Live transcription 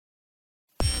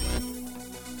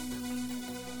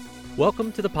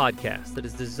Welcome to the podcast that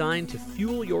is designed to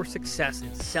fuel your success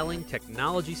in selling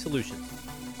technology solutions.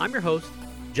 I'm your host,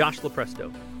 Josh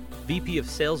Lopresto, VP of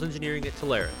Sales Engineering at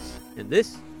Telarus, and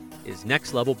this is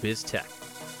Next Level Biz Tech.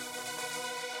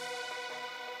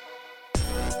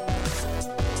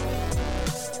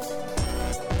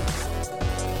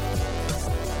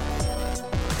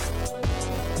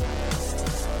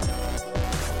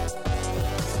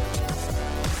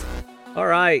 All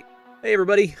right. Hey,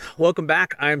 everybody. Welcome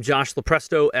back. I'm Josh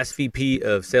Lopresto, SVP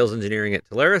of Sales Engineering at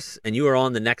Telarus, and you are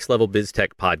on the Next Level Biz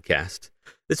Tech podcast.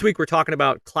 This week, we're talking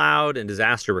about cloud and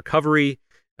disaster recovery.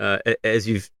 As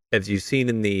you've seen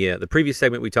in the previous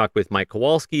segment, we talked with Mike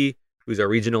Kowalski, who's our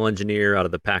regional engineer out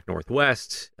of the Pac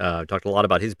Northwest. Talked a lot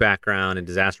about his background in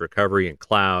disaster recovery and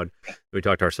cloud. We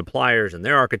talked to our suppliers and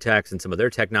their architects and some of their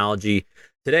technology.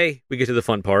 Today, we get to the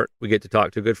fun part. We get to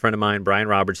talk to a good friend of mine, Brian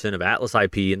Robertson of Atlas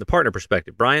IP, and the partner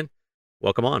perspective. Brian,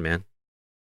 welcome on, man.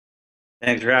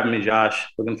 Thanks for having me, Josh.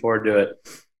 Looking forward to it.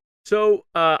 So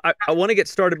I want to get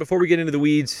started. Before we get into the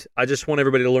weeds, I just want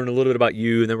everybody to learn a little bit about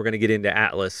you, and then we're going to get into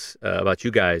Atlas, about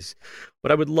you guys.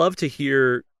 But I would love to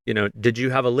hear, did you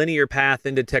have a linear path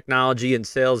into technology and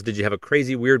sales? Did you have a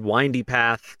crazy, weird, windy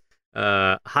path?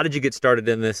 How did you get started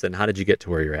in this, and how did you get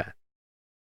to where you're at?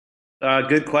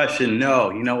 Good question. No,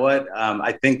 you know what?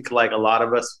 I think like a lot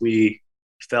of us, we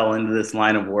fell into this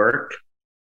line of work.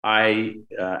 I,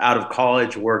 out of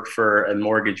college, worked for a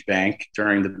mortgage bank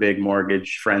during the big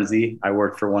mortgage frenzy. I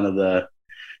worked for one of the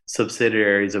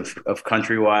subsidiaries of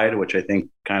Countrywide, which I think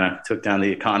kind of took down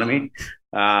the economy.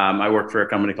 I worked for a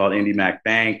company called IndyMac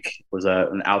Bank, was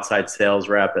an outside sales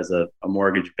rep as a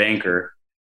mortgage banker,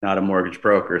 not a mortgage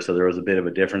broker. So there was a bit of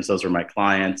a difference. Those were my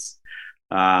clients.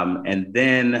 And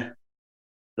then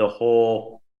the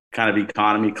whole kind of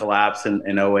economy collapsed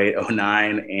in 08,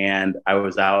 09, and I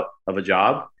was out of a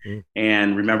job.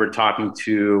 And remember talking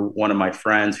to one of my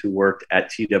friends who worked at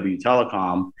TW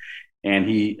Telecom,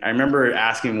 and I remember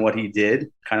asking what he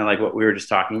did, kind of like what we were just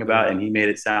talking about, and he made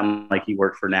it sound like he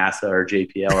worked for NASA or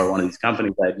JPL or one of these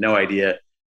companies. I had no idea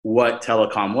what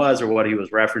telecom was or what he was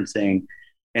referencing.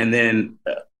 And then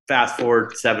fast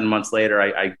forward 7 months later,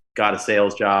 I got a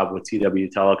sales job with TW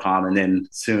Telecom, and then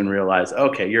soon realized,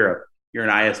 okay, you're an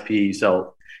ISP, you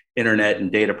sell internet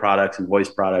and data products and voice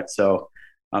products. So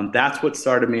that's what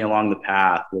started me along the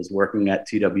path, was working at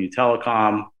TW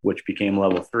Telecom, which became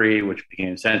Level 3, which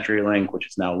became CenturyLink, which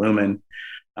is now Lumen.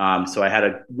 So I had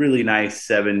a really nice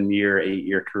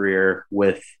 8-year career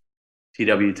with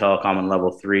TW Telecom on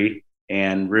Level 3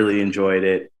 and really enjoyed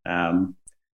it.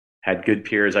 Had good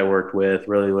peers I worked with,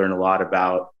 really learned a lot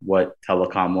about what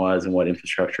telecom was and what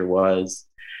infrastructure was.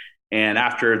 And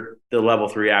after the Level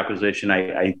 3 acquisition,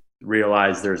 I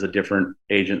realized there's a different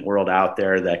agent world out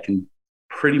there that can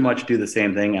pretty much do the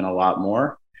same thing and a lot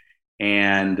more.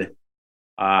 And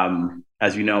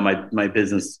as you know, my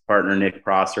business partner, Nick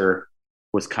Prosser,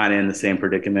 was kind of in the same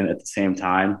predicament at the same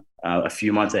time, a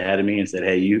few months ahead of me, and said,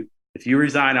 hey, if you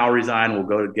resign, I'll resign. We'll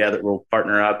go together. We'll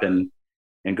partner up and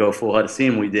go full head of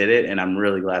steam. We did it, and I'm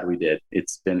really glad we did.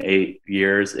 It's been 8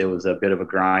 years. It was a bit of a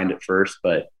grind at first,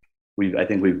 but I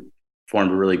think we've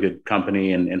formed a really good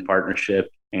company and partnership.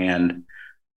 And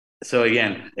so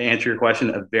again, to answer your question,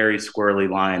 a very squirrely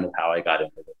line of how I got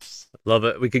into this. Love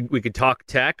it. We could talk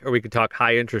tech, or we could talk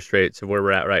high interest rates of where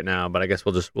we're at right now, but I guess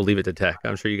we'll leave it to tech.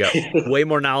 I'm sure you got way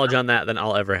more knowledge on that than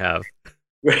I'll ever have.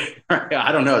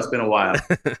 I don't know. It's been a while.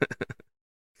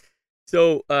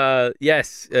 So,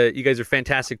 yes, you guys are a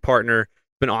fantastic partner.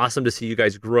 It's been awesome to see you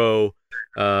guys grow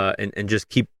and just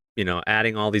keep,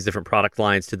 adding all these different product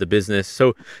lines to the business.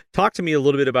 So talk to me a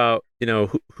little bit about,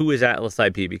 who is Atlas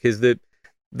IP? Because the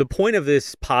point of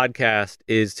this podcast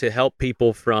is to help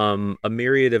people from a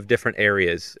myriad of different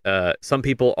areas. Some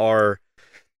people are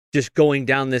just going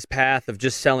down this path of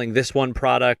just selling this one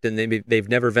product, and they've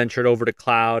never ventured over to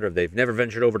cloud, or they've never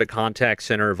ventured over to contact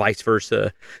center, or vice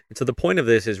versa. And so the point of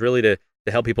this is really to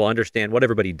help people understand what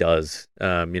everybody does,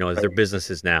 as their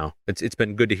businesses now. It's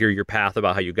been good to hear your path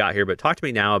about how you got here, but talk to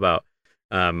me now about,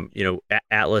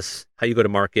 Atlas, how you go to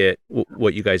market,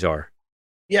 what you guys are.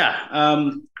 Yeah,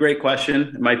 great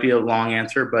question. It might be a long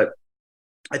answer, but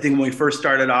I think when we first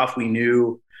started off, we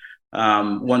knew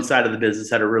one side of the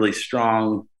business had a really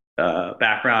strong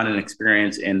background and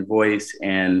experience in voice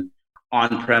and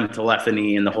on-prem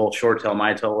telephony and the whole short-tail,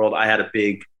 my-tail world. I had a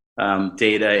big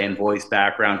data and voice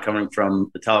background coming from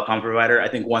the telecom provider. I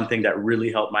think one thing that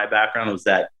really helped my background was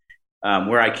that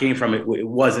where I came from, it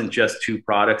wasn't just two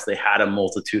products. They had a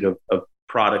multitude of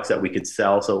products that we could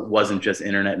sell. So it wasn't just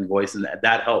internet and voice, and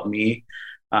that helped me.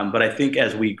 But I think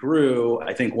as we grew,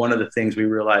 I think one of the things we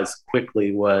realized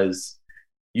quickly was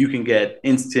you can get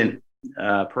instant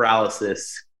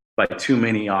paralysis by too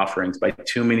many offerings, by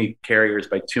too many carriers,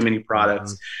 by too many Hmm.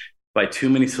 products, by too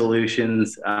many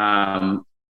solutions.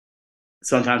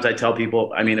 Sometimes I tell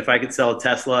people, I mean, if I could sell a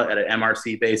Tesla at an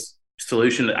MRC based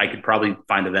solution, I could probably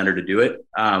find a vendor to do it.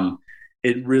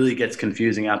 It really gets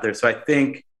confusing out there. So I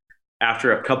think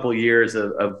after a couple of years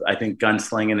of I think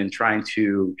gunslinging and trying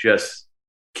to just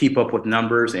keep up with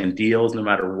numbers and deals, no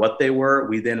matter what they were,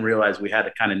 we then realized we had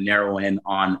to kind of narrow in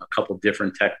on a couple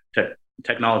different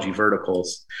technology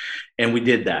verticals, and we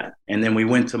did that. And then we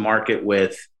went to market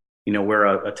with, we're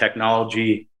a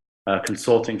technology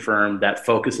consulting firm that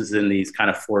focuses in these kind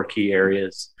of four key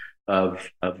areas of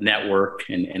network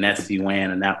and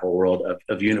SD-WAN and that whole world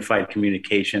of unified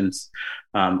communications,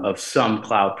 of some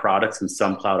cloud products and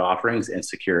some cloud offerings and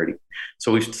security.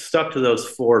 So we've stuck to those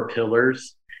four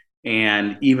pillars.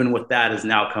 And even with that has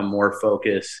now come more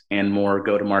focus and more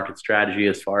go-to-market strategy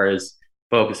as far as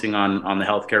focusing on the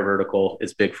healthcare vertical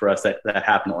is big for us. That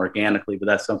happened organically, but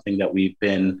that's something that we've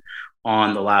been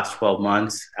on the last 12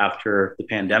 months after the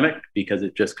pandemic because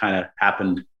it just kind of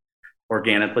happened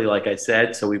organically, like I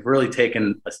said. So we've really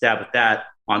taken a stab at that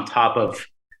on top of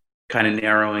kind of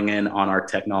narrowing in on our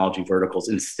technology verticals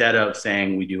instead of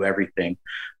saying we do everything.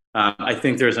 I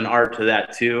think there's an art to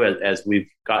that too, as we've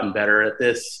gotten better at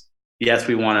this. Yes,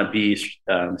 we want to be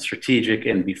strategic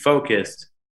and be focused,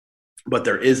 but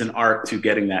there is an art to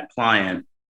getting that client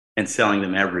and selling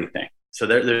them everything. So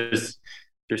there's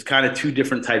kind of two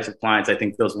different types of clients. I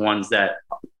think those ones that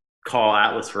call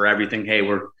Atlas for everything. Hey,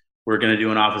 we're going to do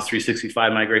an Office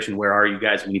 365 migration. Where are you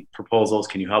guys? We need proposals.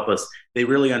 Can you help us? They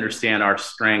really understand our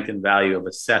strength and value of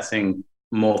assessing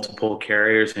multiple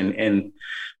carriers and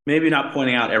maybe not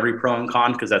pointing out every pro and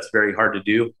con because that's very hard to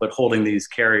do, but holding these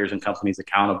carriers and companies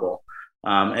accountable.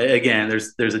 Again,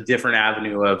 there's a different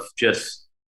avenue of just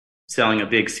selling a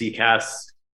big CCaaS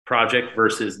project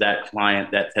versus that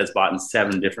client that has bought in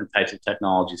 7 different types of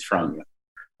technologies from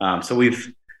you. So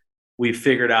we've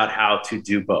figured out how to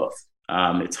do both.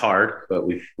 It's hard, but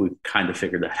we've kind of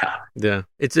figured that out. Yeah,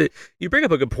 you bring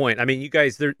up a good point. I mean, you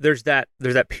guys, there's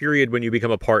that period when you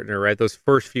become a partner, right? Those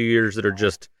first few years that are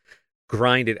just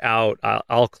grind it out.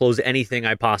 I'll close anything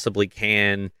I possibly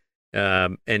can,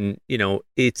 and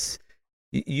it's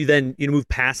you then move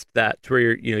past that to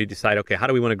where you decide, okay, how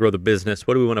do we want to grow the business?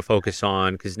 What do we want to focus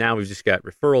on? Because now we've just got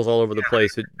referrals all over the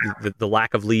place. The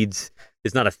lack of leads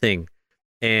is not a thing,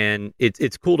 and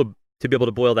it's cool to be able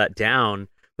to boil that down.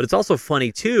 But it's also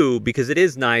funny too, because it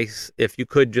is nice if you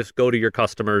could just go to your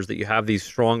customers that you have these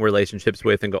strong relationships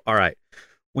with and go, all right,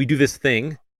 we do this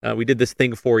thing. We did this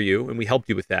thing for you and we helped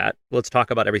you with that. Let's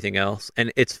talk about everything else.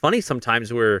 And it's funny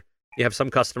sometimes where you have some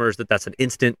customers that's an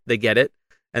instant, they get it.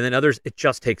 And then others, it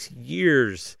just takes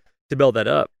years to build that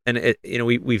up. And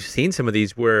we've seen some of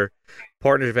these where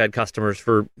partners have had customers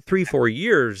for 3-4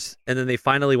 years, and then they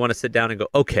finally want to sit down and go,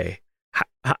 okay,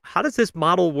 how does this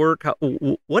model work?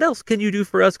 What else can you do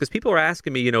for us? Because people are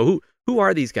asking me, who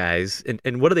are these guys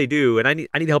and what do they do? And I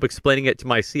need help explaining it to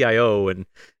my CIO. And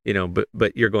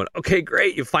but you're going, okay,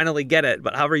 great, you finally get it.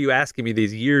 But how are you asking me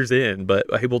these years in? But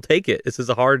hey, we'll take it. This is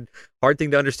a hard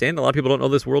thing to understand. A lot of people don't know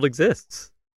this world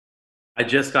exists. I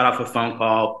just got off a phone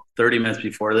call 30 minutes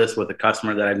before this with a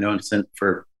customer that I've known since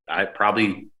for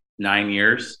probably 9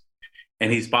 years,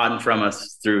 and he's bought from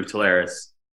us through Teleris.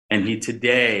 And he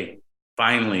today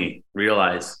finally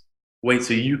realized, wait,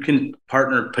 so you can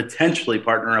potentially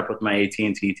partner up with my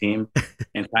AT&T team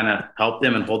and kind of help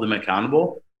them and hold them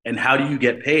accountable. And how do you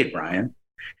get paid, Brian?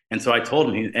 And so I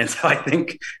told him, and so I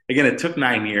think, again, it took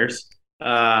 9 years.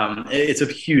 It's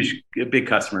a big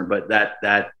customer, but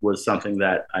that was something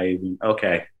that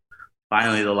okay,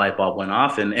 finally the light bulb went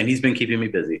off, and he's been keeping me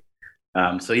busy.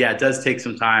 So yeah, it does take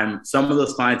some time. Some of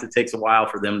those clients, it takes a while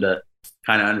for them to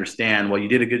kind of understand, well, you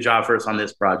did a good job for us on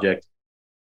this project.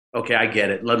 Okay, I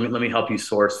get it. Let me help you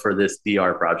source for this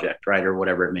DR project, right? Or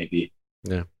whatever it may be.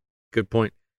 Yeah, good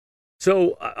point.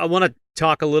 So I want to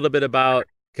talk a little bit about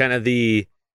kind of the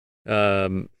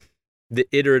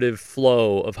iterative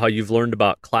flow of how you've learned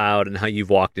about cloud and how you've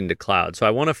walked into cloud. So I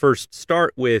want to first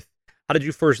start with, how did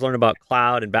you first learn about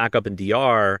cloud and backup and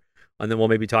DR? And then we'll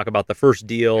maybe talk about the first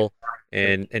deal,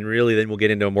 and really then we'll get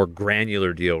into a more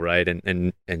granular deal, right?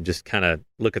 And just kind of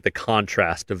look at the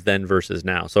contrast of then versus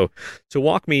now. So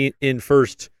walk me in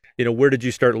first, where did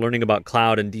you start learning about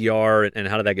cloud and DR, and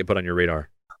how did that get put on your radar?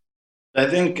 I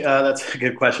think that's a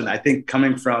good question. I think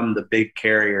coming from the big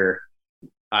carrier,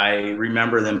 I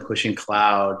remember them pushing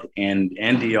cloud and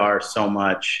DR so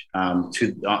much at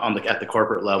the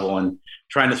corporate level and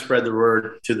trying to spread the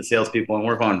word to the salespeople. And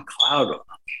we're going, cloud?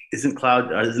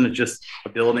 Isn't it just a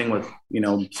building with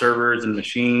servers and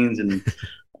machines and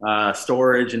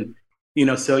storage? And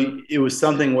So it was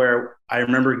something where I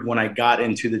remember when I got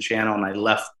into the channel and I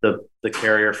left the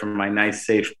carrier from my nice,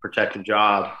 safe, protected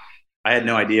job, I had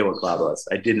no idea what cloud was.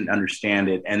 I didn't understand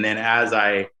it. And then as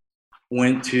I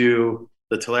went to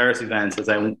the Telarus events,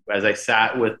 as I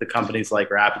sat with the companies like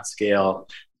RapidScale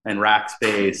and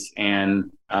Rackspace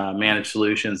and Managed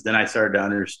Solutions, then I started to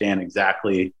understand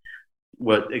exactly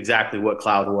what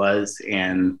cloud was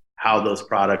and how those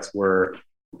products were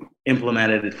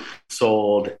implemented,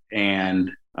 sold,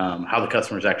 and how the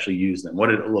customers actually use them.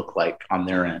 What did it look like on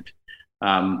their end?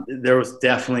 There was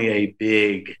definitely a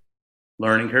big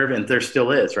learning curve, and there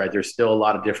still is, right? There's still a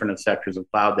lot of different sectors of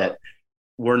cloud that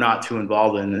we're not too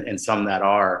involved in, and some that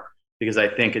are, because I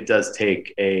think it does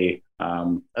take a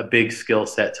big skill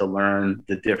set to learn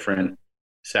the different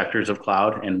sectors of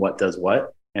cloud and what does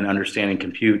what, and understanding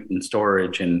compute and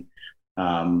storage and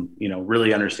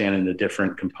really understanding the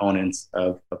different components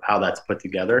of how that's put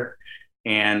together.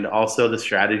 And also the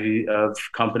strategy of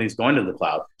companies going to the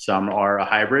cloud. Some are a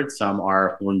hybrid, some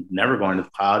are we're never going to the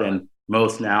cloud, and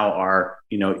most now are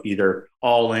either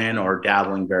all in or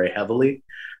dabbling very heavily.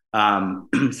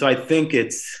 So I think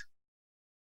it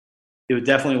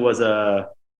definitely was a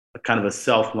kind of a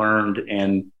self-learned,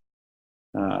 and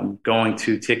going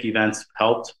to TIC events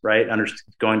helped, right?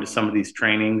 Going to some of these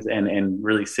trainings and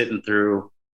really sitting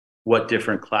through what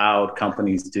different cloud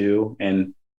companies do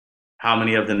and how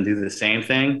many of them do the same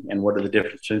thing and what are the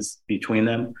differences between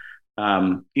them.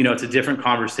 It's a different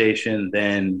conversation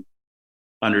than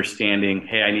understanding,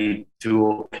 hey, I need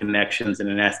dual connections in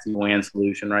an SD-WAN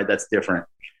solution, right? That's different.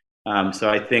 So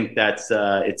I think that's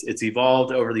it's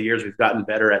evolved over the years. We've gotten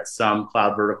better at some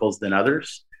cloud verticals than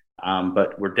others,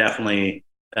 but we're definitely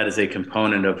that is a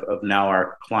component of now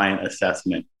our client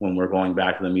assessment when we're going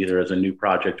back to them either as a new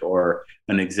project or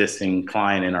an existing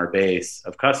client in our base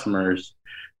of customers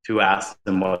to ask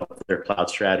them what their cloud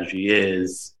strategy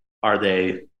is. Are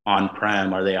they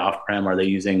on-prem? Are they off-prem? Are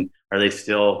they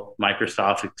still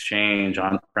Microsoft Exchange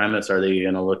on premise? Are they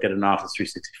going to look at an Office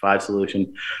 365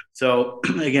 solution? So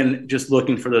again, just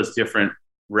looking for those different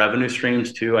revenue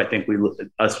streams too. I think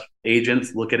us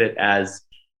agents look at it as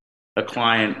a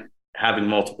client having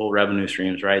multiple revenue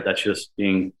streams, right? That's just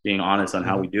being honest on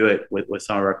how we do it with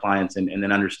some of our clients, and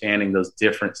then understanding those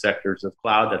different sectors of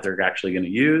cloud that they're actually going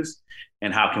to use,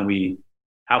 and how can we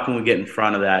get in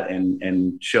front of that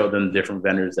and show them the different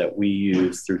vendors that we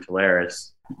use through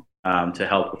Telarus to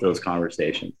help with those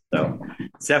conversations. So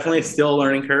it's definitely still a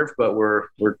learning curve, but we're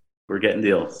getting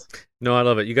deals. No, I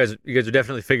love it. You guys are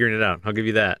definitely figuring it out. I'll give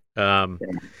you that.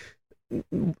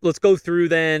 Let's go through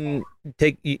then.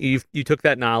 You took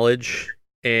that knowledge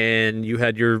and you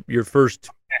had your first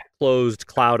closed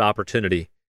cloud opportunity.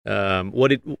 How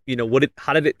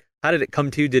did it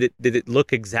come to you? Did it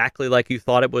look exactly like you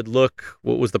thought it would look?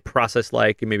 What was the process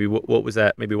like? And maybe what was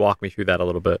that? Maybe walk me through that a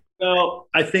little bit. So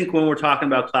I think when we're talking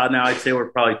about cloud now, I'd say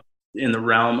we're probably in the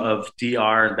realm of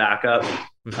DR and backup.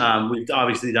 We've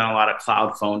obviously done a lot of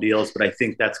cloud phone deals, but I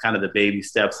think that's kind of the baby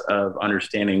steps of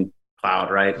understanding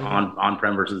cloud, right?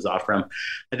 On-prem versus off-prem.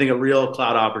 I think a real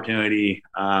cloud opportunity,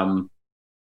 the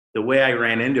way I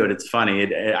ran into it, it's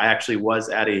funny. I actually was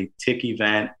at a TIC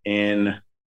event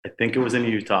I think it was in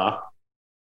Utah.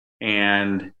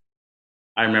 And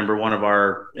I remember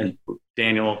and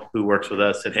Daniel, who works with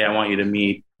us, said, hey, I want you to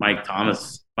meet Mike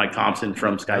Thompson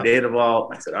from Sky Data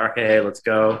Vault. I said, okay, let's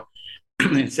go.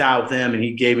 And sat with him, and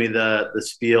he gave me the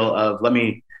spiel of let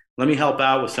me help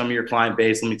out with some of your client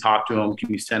base. Let me talk to them.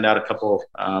 Can you send out a couple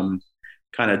kind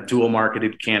of dual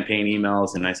marketed campaign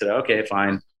emails? And I said, okay,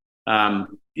 fine.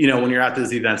 When you're at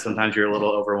these events, sometimes you're a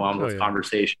little overwhelmed with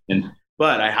conversation.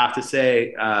 But I have to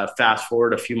say, fast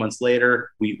forward a few months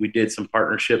later, we did some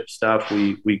partnership stuff.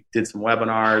 We did some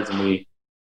webinars, and we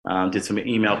did some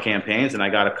email campaigns, and I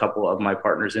got a couple of my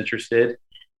partners interested.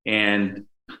 And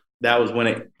that was when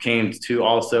it came to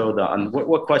also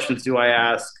what questions do I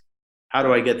ask? How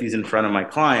do I get these in front of my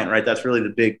client, right? That's really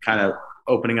the big kind of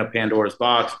opening up Pandora's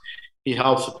box. He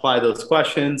helps supply those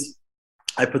questions.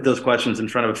 I put those questions in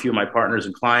front of a few of my partners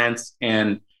and clients,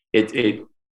 and it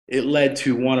led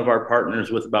to one of our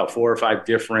partners with about 4 or 5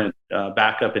 different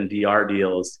backup and DR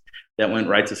deals that went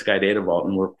right to Sky Data Vault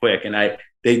and were quick. And I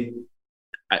didn't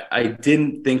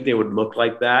think they would look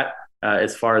like that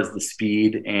as far as the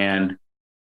speed, and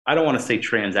I don't want to say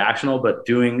transactional, but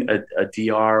doing a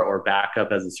DR or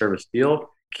backup as a service deal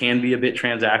can be a bit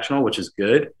transactional, which is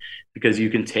good because you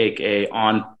can take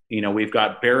we've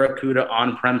got Barracuda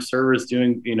on-prem servers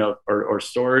doing, or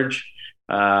storage.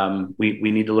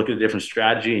 We need to look at a different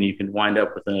strategy, and you can wind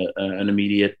up with an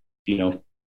immediate, $2,000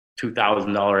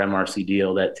 MRC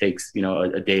deal that takes,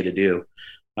 a day to do.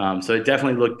 So it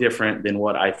definitely looked different than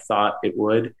what I thought it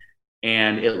would.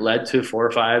 And it led to 4 or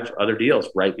 5 other deals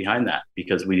right behind that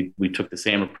because we took the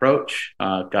same approach,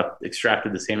 got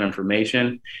extracted the same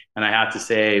information. And I have to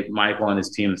say, Michael and his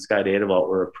team at Sky Data Vault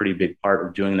were a pretty big part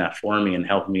of doing that for me and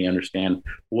helping me understand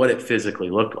what it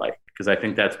physically looked like. Because I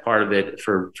think that's part of it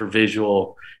for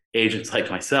visual agents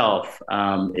like myself.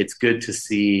 It's good to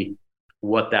see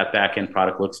what that back end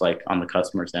product looks like on the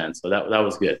customer's end. So that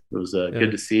was good. It was Yeah. good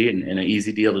to see and an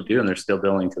easy deal to do. And they're still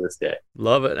billing to this day.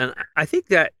 Love it. And I think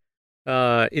that,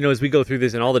 as we go through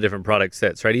this in all the different product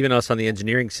sets, right? Even us on the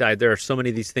engineering side, there are so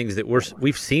many of these things that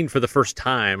we've seen for the first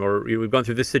time, or we've gone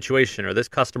through this situation or this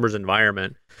customer's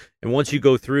environment. And once you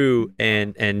go through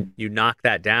and you knock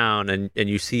that down and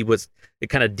you see it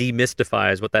kind of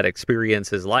demystifies what that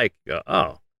experience is like. You go,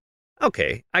 oh,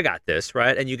 okay, I got this,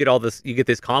 right? And you get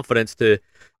this confidence to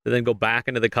then go back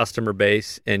into the customer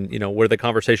base and, where the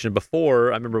conversation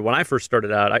before, I remember when I first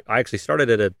started out, I actually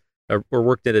started or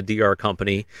worked at a DR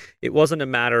company. It wasn't a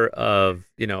matter of,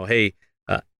 hey,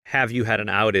 have you had an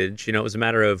outage? It was a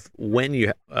matter of when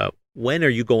are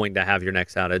you going to have your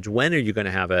next outage? When are you going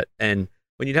to have it? And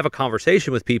when you'd have a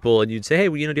conversation with people and you'd say, hey,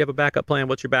 well, do you have a backup plan?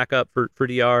 What's your backup for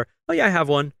DR? Oh yeah, I have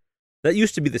one. That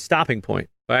used to be the stopping point,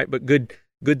 right? But good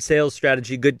sales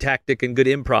strategy, good tactic, and good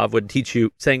improv would teach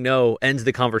you saying no ends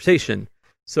the conversation.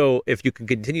 So if you can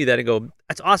continue that and go,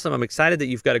 that's awesome. I'm excited that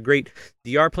you've got a great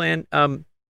DR plan.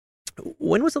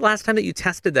 When was the last time that you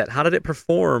tested that? How did it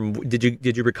perform? Did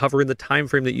you recover in the time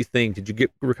frame that you think? Did you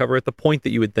recover at the point that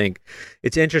you would think?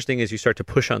 It's interesting as you start to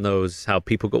push on those, how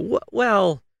people go,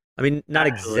 well, I mean, not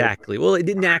Absolutely. exactly. Well, it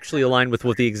didn't actually align with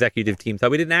what the executive team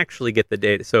thought. We didn't actually get the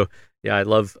data. So yeah, I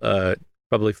love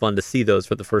probably fun to see those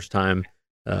for the first time,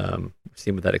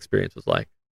 seeing what that experience was like.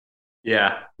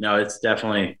 Yeah, no, it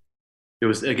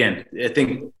was, again, I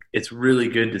think it's really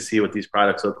good to see what these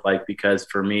products look like because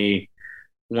for me,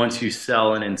 once you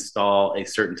sell and install a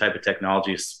certain type of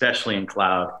technology, especially in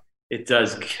cloud, it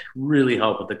does really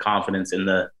help with the confidence in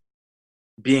the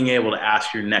being able to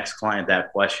ask your next client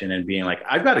that question and being like,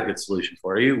 I've got a good solution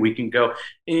for you. We can go,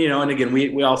 and again,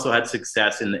 we also had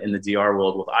success in the DR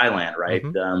world with Island, right?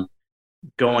 Mm-hmm.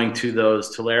 Going to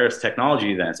those Telarus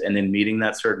technology events and then meeting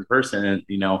that certain person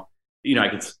and I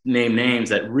could name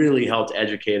names that really helped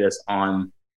educate us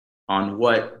on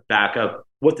what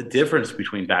the difference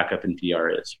between backup and DR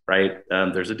is, right?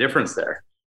 There's a difference there.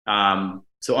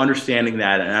 So understanding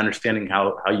that and understanding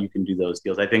how you can do those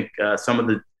deals. I think some of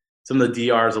the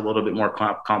DR is a little bit more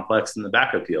complex than the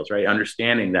backup deals, right?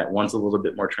 Understanding that one's a little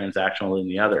bit more transactional than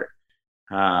the other.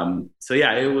 So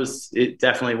yeah, it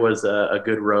definitely was a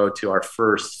good road to our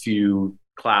first few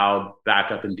cloud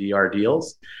backup and DR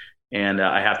deals. And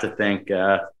I have to thank,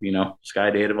 Sky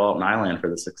Data Vault and Island for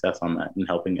the success on that and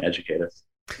helping educate us.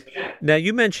 Now,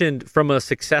 you mentioned from a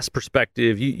success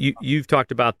perspective, you've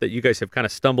talked about that you guys have kind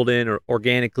of stumbled in or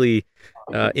organically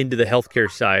into the healthcare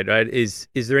side, right? Is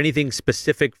there anything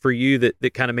specific for you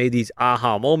that kind of made these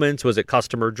aha moments? Was it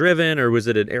customer driven or was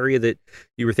it an area that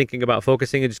you were thinking about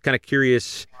focusing? I'm just kind of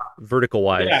curious vertical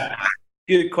wise. Yeah,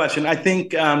 good question. I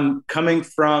think coming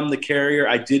from the carrier,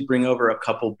 I did bring over a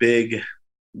couple big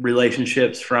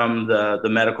relationships from the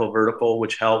medical vertical,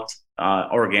 which helped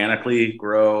organically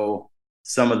grow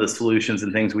some of the solutions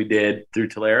and things we did through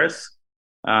Telarus.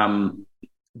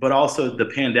 But also the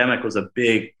pandemic was a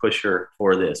big pusher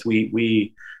for this.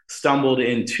 We stumbled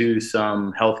into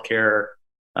some healthcare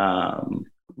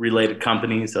related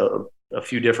companies, a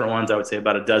few different ones, I would say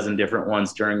about a dozen different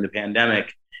ones during the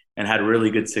pandemic, and had really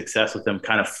good success with them,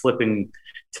 kind of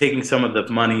taking some of the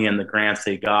money and the grants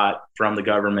they got from the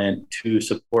government to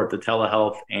support the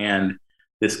telehealth and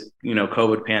this,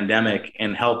 COVID pandemic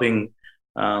and helping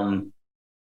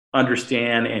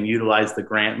understand and utilize the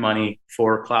grant money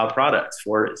for cloud products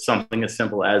for something as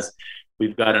simple as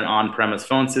we've got an on-premise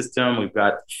phone system. We've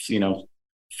got,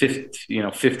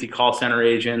 50 call center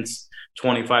agents,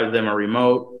 25 of them are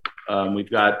remote. We've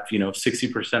got,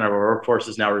 60% of our workforce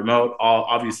is now remote. All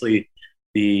obviously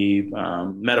the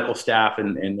medical staff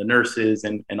and the nurses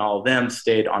and all of them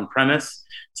stayed on premise.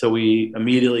 So we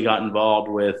immediately got involved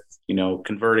with,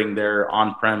 converting their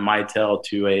on-prem Mitel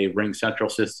to a Ring Central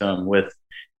system with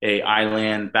a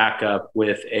ILAN backup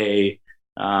with a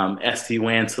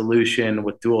SD-WAN solution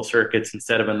with dual circuits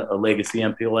instead of a legacy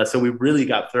MPLS. So we really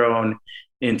got thrown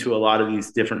into a lot of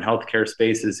these different healthcare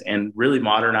spaces and really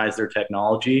modernized their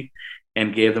technology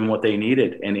and gave them what they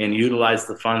needed and utilized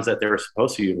the funds that they were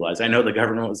supposed to utilize. I know the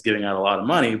government was giving out a lot of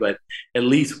money, but at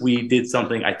least we did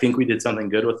something. I think we did something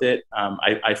good with it.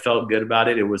 I felt good about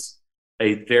it. It was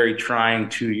a very trying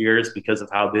 2 years because of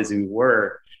how busy we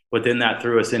were, but then that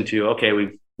threw us into, okay,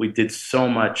 we've we did so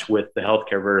much with the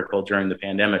healthcare vertical during the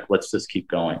pandemic. Let's just keep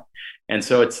going. And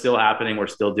so it's still happening. We're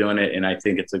still doing it. And I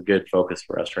think it's a good focus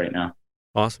for us right now.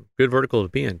 Awesome. Good vertical to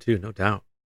be in too, no doubt.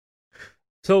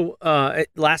 So,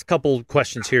 last couple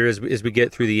questions here as we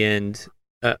get through the end.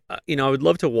 I would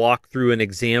love to walk through an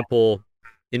example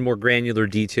in more granular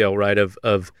detail, right?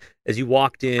 Of as you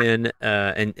walked in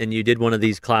and you did one of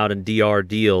these cloud and DR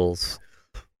deals.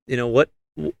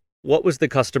 What was the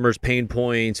customer's pain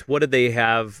points? What did they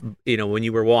have? When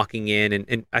you were walking in,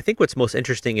 and I think what's most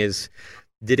interesting is,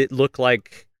 did it look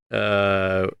like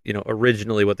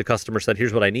originally what the customer said?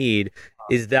 Here's what I need.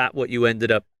 Is that what you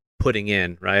ended up putting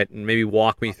in, right? And maybe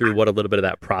walk me through what a little bit of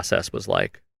that process was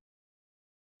like.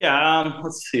 Yeah,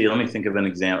 let's see. Let me think of an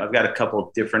example. I've got a couple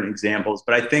of different examples,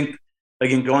 but I think,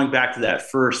 again, going back to that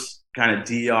first kind of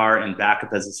DR and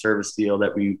backup as a service deal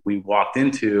that we walked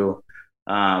into,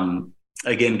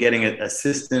 again, getting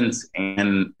assistance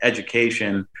and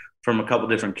education from a couple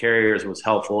different carriers was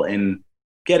helpful in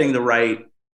getting the right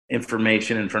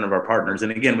information in front of our partners.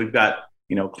 And again, we've got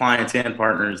clients and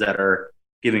partners that are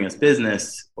giving us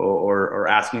business or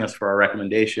asking us for our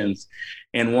recommendations.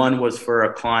 And one was for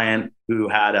a client who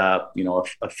had a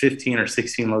 15 or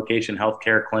 16 location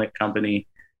healthcare clinic company.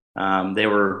 They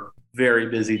were very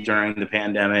busy during the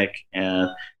pandemic, and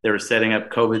they were setting up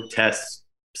COVID test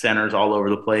centers all over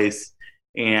the place.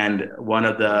 And one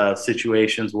of the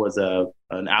situations was an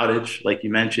outage, like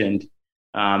you mentioned,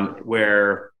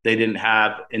 where they didn't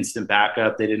have instant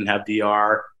backup, they didn't have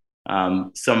DR.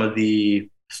 Some of the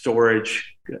storage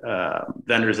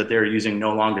vendors that they were using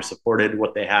no longer supported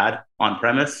what they had on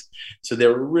premise. So they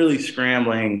were really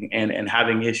scrambling and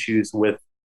having issues with,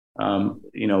 a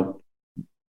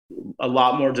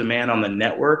lot more demand on the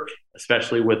network,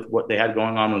 especially with what they had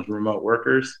going on with remote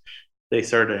workers. They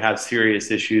started to have serious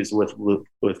issues with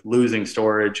losing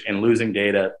storage and losing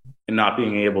data and not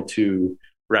being able to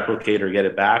replicate or get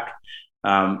it back.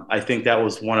 I think that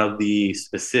was one of the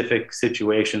specific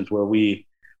situations where we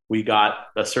got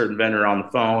a certain vendor on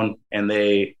the phone, and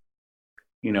they,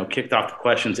 kicked off the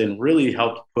questions and really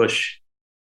helped push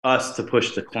us to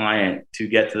push the client to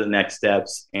get to the next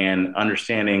steps and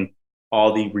understanding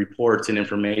all the reports and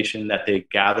information that they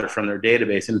gather from their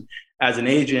database. And as an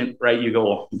agent, right, you go,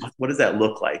 well, what does that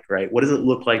look like, right? What does it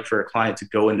look like for a client to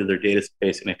go into their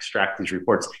database and extract these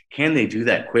reports? Can they do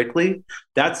that quickly?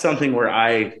 That's something where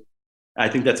I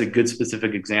think that's a good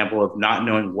specific example of not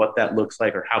knowing what that looks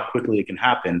like or how quickly it can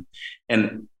happen.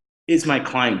 And is my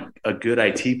client a good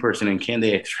IT person, and can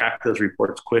they extract those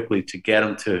reports quickly to get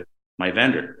them to my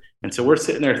vendor? And so we're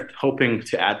sitting there hoping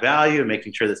to add value and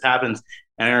making sure this happens.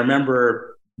 And I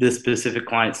remember this specific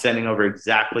client sending over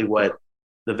exactly what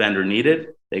the vendor needed.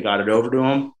 They got it over to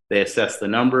them. They assessed the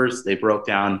numbers. They broke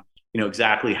down,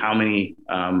 exactly how many,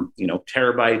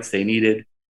 terabytes they needed.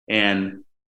 And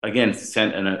again,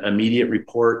 sent an immediate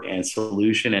report and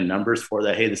solution and numbers for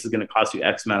that. Hey, this is going to cost you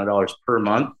X amount of dollars per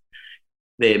month.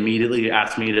 They immediately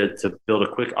asked me to build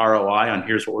a quick ROI on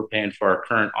here's what we're paying for our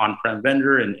current on-prem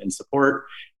vendor and support.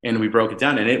 And we broke it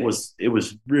down, and it was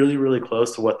really, really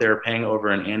close to what they were paying over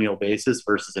an annual basis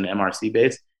versus an MRC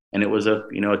base. And it was a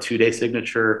 2-day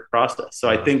signature process. So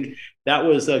I think that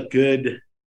was a good,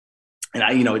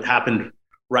 and it happened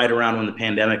right around when the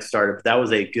pandemic started, but that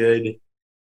was a good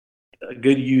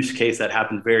use case that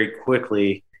happened very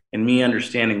quickly. And me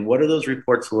understanding what do those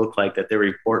reports look like that they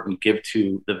report and give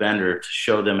to the vendor to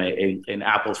show them an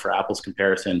apples for apples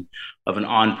comparison of an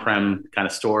on-prem kind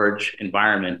of storage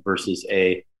environment versus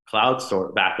a cloud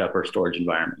store backup or storage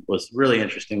environment was really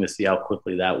interesting to see how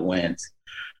quickly that went.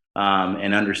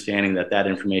 And understanding that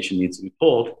information needs to be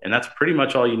pulled. And that's pretty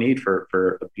much all you need for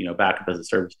backup as a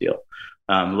service deal.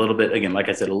 A little bit, again, like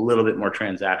I said, a little bit more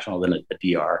transactional than a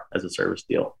DR as a service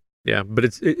deal. Yeah, but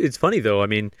it's funny though. I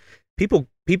mean, people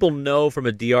know from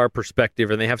a DR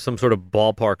perspective, and they have some sort of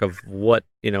ballpark of what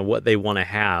they want to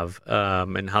have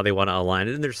and how they want to align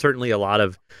it. And there's certainly a lot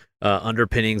of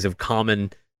underpinnings of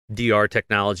common DR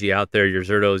technology out there, your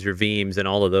Zertos, your Veeams, and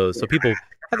all of those. So people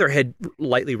have their head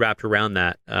lightly wrapped around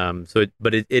that.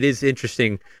 But it is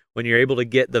interesting when you're able to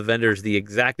get the vendors the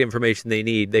exact information they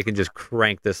need. They can just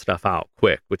crank this stuff out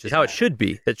quick, which is how it should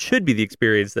be. That should be the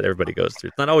experience that everybody goes through.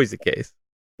 It's not always the case.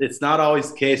 It's not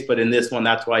always the case, but in this one,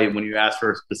 that's why when you ask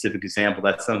for a specific example,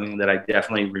 that's something that I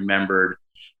definitely remembered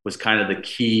was kind of the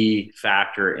key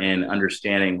factor in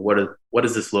understanding what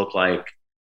does this look like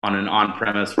on an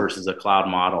on-premise versus a cloud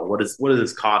model? What does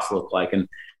this cost look like? And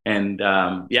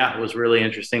it was really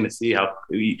interesting to see how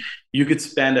you could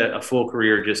spend a full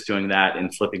career just doing that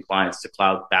and flipping clients to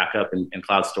cloud backup and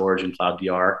cloud storage and cloud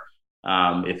DR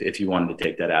if you wanted to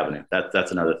take that avenue.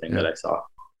 That's another thing that I saw.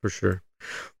 For sure.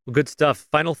 Well, good stuff.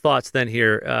 Final thoughts then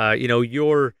here.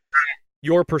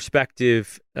 Your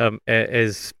perspective,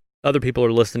 as other people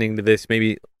are listening to this,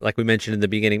 maybe like we mentioned in the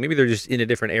beginning, maybe they're just in a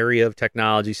different area of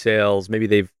technology sales. Maybe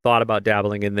they've thought about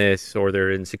dabbling in this, or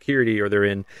they're in security, or they're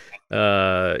in,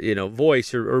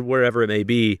 voice, or wherever it may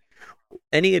be.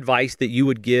 Any advice that you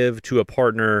would give to a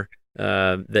partner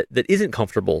that isn't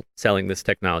comfortable selling this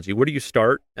technology? Where do you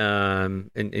start?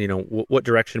 And what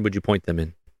direction would you point them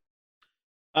in?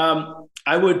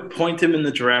 I would point them in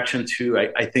the direction to,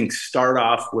 I think, start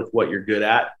off with what you're good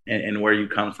at and where you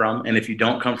come from. And if you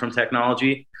don't come from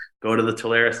technology, go to the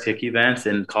Telarus TIC events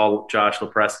and call Josh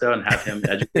Lopresto and have him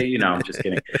educate you. No, I'm just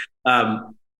kidding.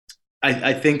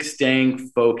 I think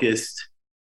staying focused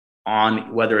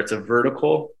on whether it's a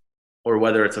vertical or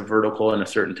whether it's a vertical in a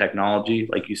certain technology,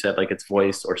 like you said, like it's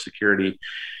voice or security,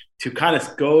 to kind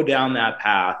of go down that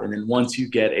path. And then once you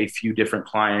get a few different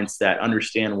clients that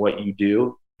understand what you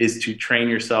do, is to train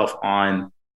yourself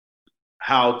on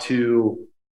how to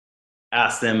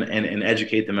ask them and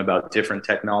educate them about different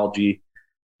technology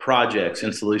projects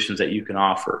and solutions that you can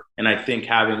offer. And I think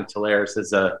having Telarus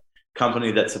as a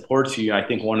company that supports you, I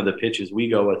think one of the pitches we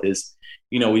go with is,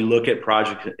 we look at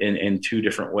projects in two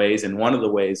different ways. And one of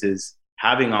the ways is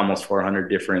having almost 400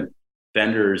 different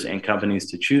vendors and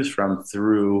companies to choose from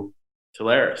through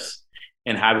Telarus,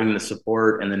 and having the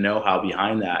support and the know-how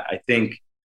behind that. I think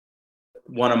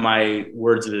one of my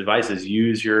words of advice is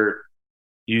use your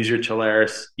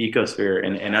Telarus ecosphere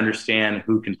and understand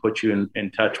who can put you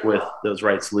in touch with those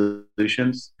right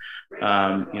solutions.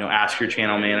 Ask your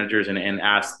channel managers and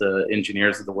ask the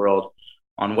engineers of the world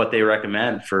on what they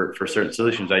recommend for certain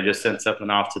solutions. I just sent something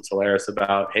off to Telarus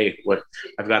about, hey,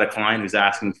 I've got a client who's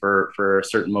asking for a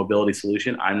certain mobility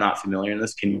solution. I'm not familiar in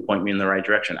this. Can you point me in the right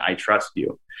direction? I trust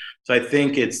you. So I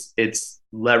think it's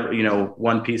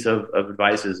one piece of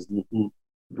advice is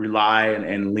rely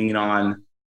and lean on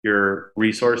your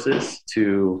resources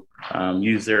to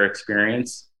use their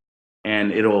experience,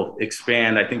 and it'll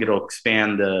expand. I think it'll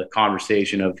expand the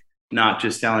conversation of not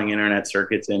just selling internet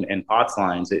circuits and POTS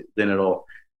lines. Then it'll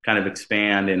kind of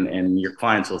expand, and your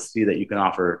clients will see that you can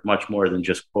offer much more than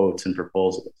just quotes and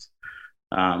proposals.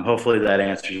 Hopefully that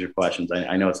answers your questions.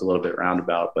 I know it's a little bit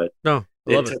roundabout, but no,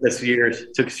 it took us years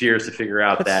to figure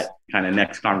out that kind of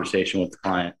next conversation with the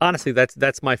client. Honestly,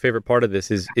 that's my favorite part of this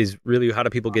is really how do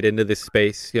people get into this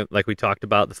space? Like we talked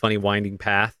about, the funny winding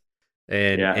path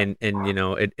and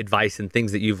advice and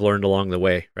things that you've learned along the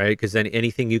way, right? Because then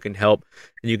anything you can help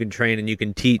and you can train and you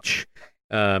can teach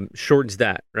shortens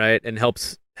that, right? And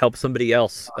helps somebody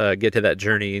else get to that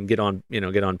journey and get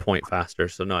on point faster.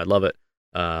 So no, I love it.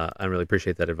 I really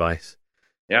appreciate that advice.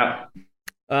 Yeah.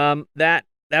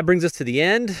 That brings us to the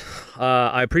end.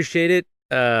 I appreciate it.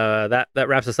 That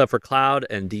wraps us up for cloud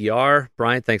and DR.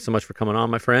 Brian, thanks so much for coming on,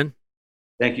 my friend.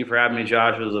 Thank you for having me,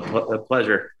 Josh. It was a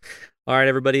pleasure. All right,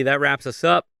 everybody, that wraps us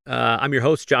up. I'm your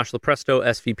host, Josh Lopresto,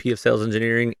 SVP of Sales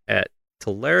Engineering at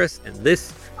Telarus, and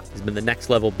this has been the Next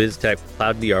Level BizTech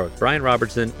Cloud DR with Brian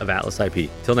Robertson of Atlas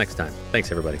IP. Till next time, thanks,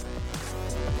 everybody.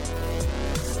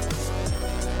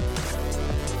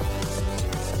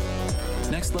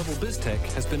 Next Level BizTech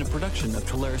has been a production of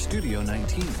Telarus Studio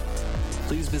 19.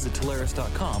 Please visit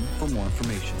Telarus.com for more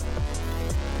information.